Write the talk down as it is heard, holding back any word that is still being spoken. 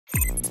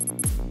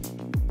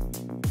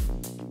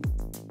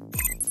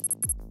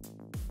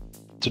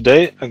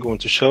Today I'm going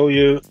to show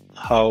you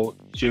how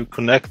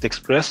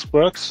u-connectXpress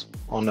works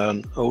on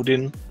an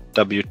Odin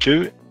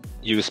W2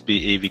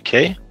 USB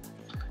EVK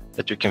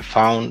that you can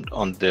find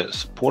on the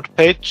support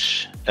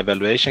page,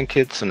 evaluation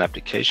kits and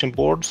application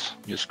boards.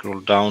 You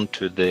scroll down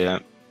to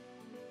the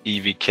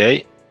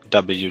EVK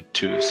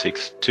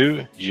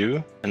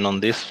W262U, and on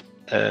this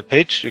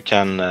page you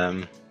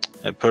can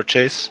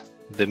purchase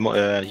the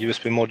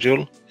USB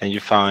module, and you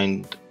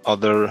find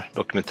other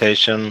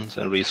documentations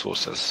and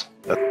resources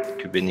that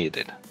could be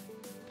needed.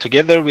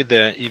 Together with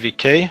the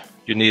EVK,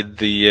 you need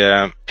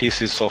the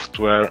PC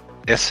software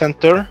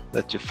S-Center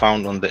that you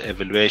found on the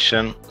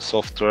evaluation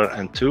software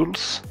and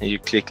tools. And you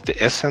click the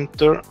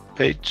S-Center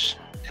page,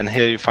 and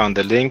here you find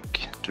the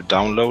link to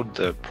download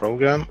the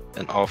program.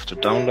 And after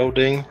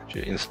downloading,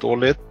 you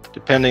install it.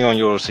 Depending on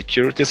your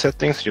security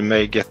settings, you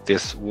may get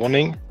this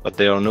warning, but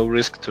there are no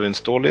risk to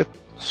install it.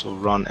 So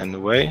run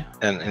anyway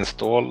and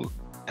install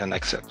and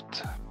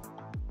accept.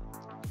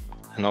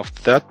 And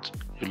after that,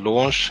 you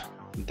launch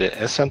the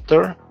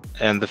S-Center.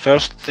 And the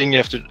first thing you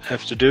have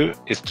to do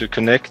is to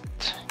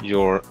connect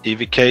your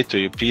EVK to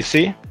your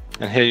PC.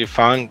 And here you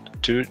find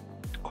two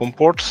COM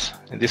ports,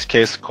 in this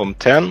case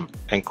COM10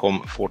 and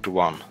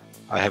COM41.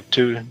 I have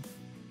two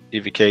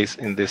EVKs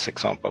in this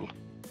example.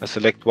 I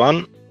select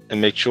one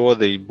and make sure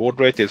the baud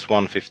rate is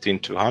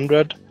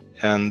 115/200,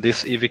 and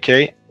this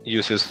EVK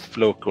uses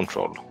flow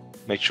control.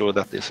 Make sure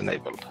that is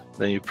enabled.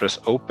 Then you press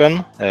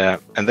open,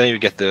 and then you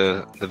get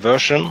the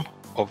version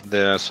of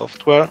the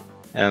software,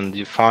 and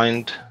you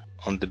find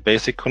on the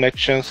basic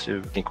connections, you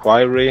have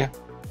inquiry,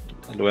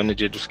 low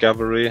energy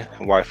discovery,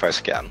 and Wi-Fi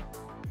scan.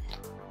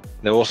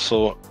 There's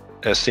also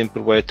a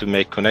simple way to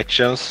make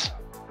connections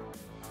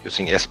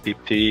using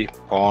SPP,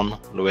 PON,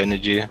 low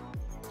energy,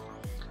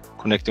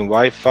 connecting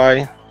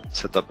Wi-Fi,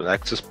 set up an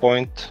access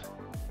point,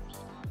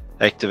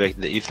 activate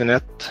the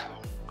Ethernet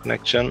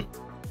connection,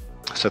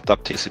 set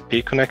up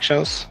TCP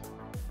connections,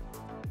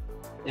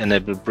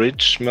 enable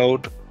bridge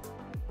mode,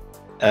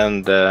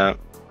 and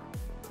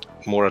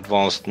more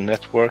advanced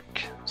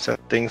network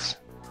settings,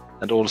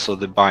 and also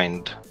the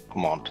bind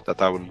command that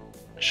I will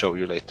show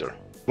you later.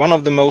 One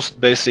of the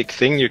most basic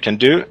thing you can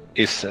do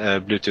is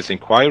Bluetooth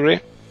inquiry,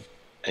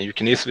 and you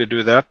can easily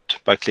do that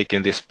by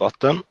clicking this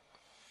button,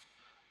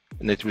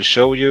 and it will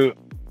show you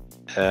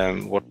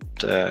what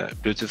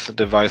Bluetooth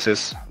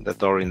devices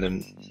that are in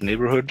the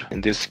neighborhood.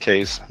 In this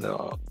case there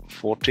are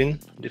 14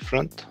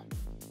 different.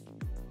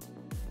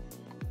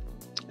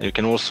 And you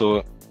can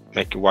also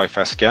make a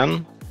Wi-Fi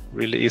scan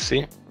really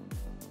easy,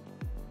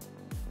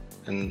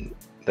 and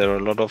there are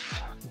a lot of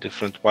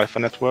different Wi-Fi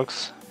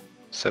networks,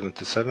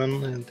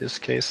 77 in this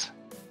case.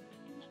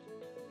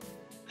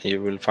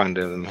 You will find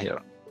them here.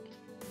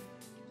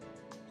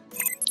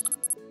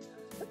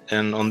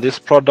 And on this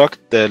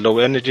product the low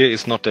energy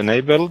is not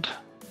enabled,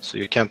 so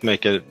you can't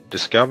make a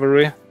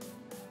discovery.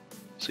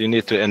 So you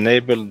need to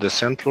enable the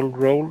central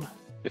role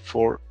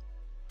before,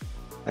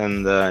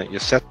 and you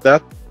set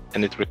that,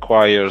 and it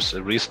requires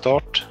a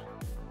restart,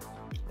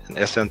 and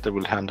S-Center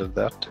will handle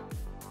that.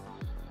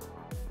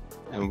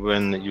 And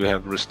when you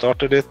have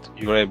restarted it,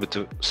 you are able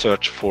to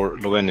search for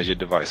low energy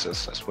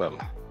devices as well.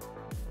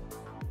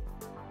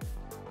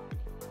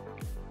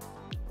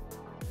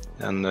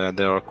 And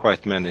there are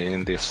quite many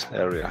in this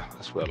area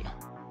as well.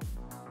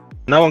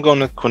 Now I'm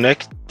going to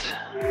connect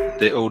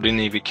the Odin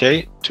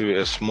EVK to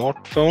a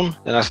smartphone,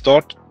 and I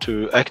start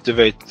to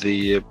activate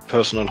the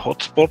personal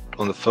hotspot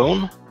on the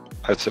phone.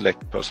 I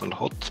select personal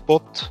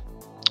hotspot.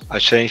 I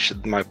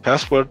changed my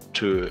password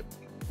to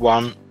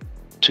 1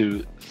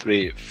 2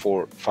 3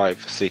 4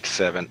 5 6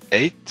 7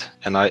 8,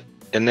 and I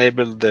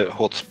enabled the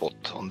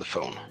hotspot on the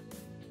phone.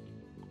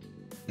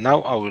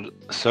 Now I will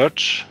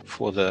search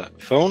for the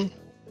phone,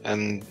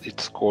 and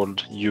it's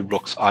called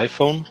u-blox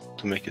iPhone.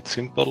 To make it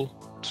simple,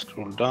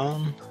 scroll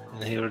down,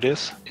 and here it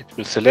is. It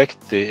will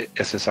select the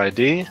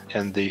SSID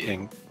and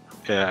the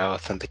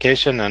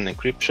authentication and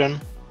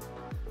encryption,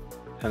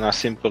 and I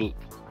simply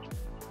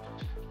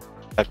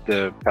type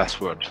the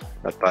password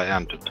that I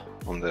entered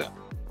on the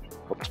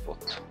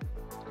hotspot.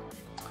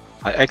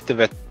 I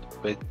activate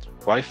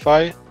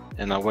Wi-Fi,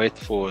 and I wait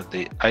for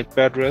the IP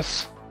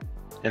address,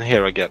 and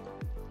here I got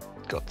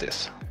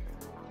this.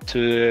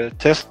 To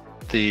test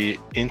the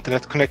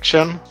internet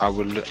connection, I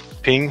will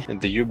ping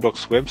the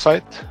u-blox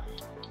website,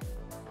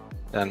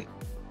 and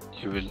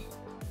you will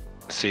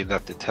see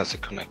that it has a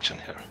connection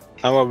here.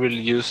 Now I will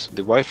use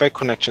the Wi-Fi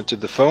connection to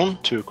the phone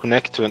to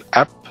connect to an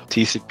app,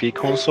 TCP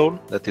console,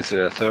 that is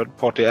a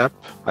third-party app.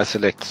 I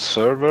select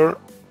server,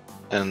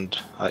 and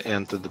I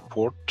enter the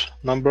port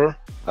number.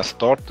 I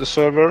start the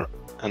server,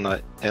 and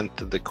I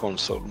enter the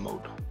console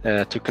mode.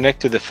 To connect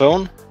to the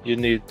phone, you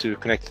need to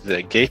connect to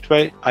the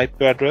gateway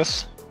IP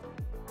address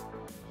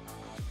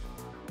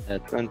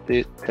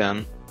 20,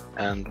 10,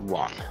 and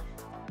 1.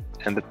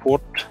 And the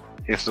port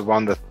is the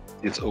one that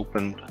is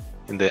opened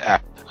in the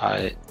app.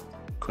 I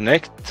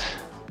connect,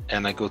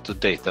 and I go to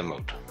data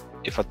mode.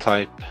 If I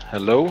type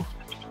hello, it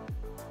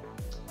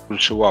will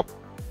show up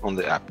on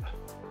the app.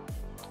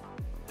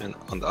 And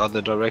on the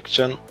other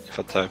direction, if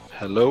I type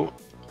hello,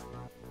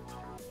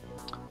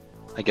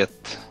 I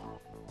get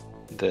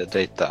the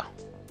data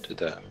to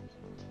the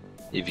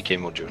EVK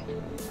module.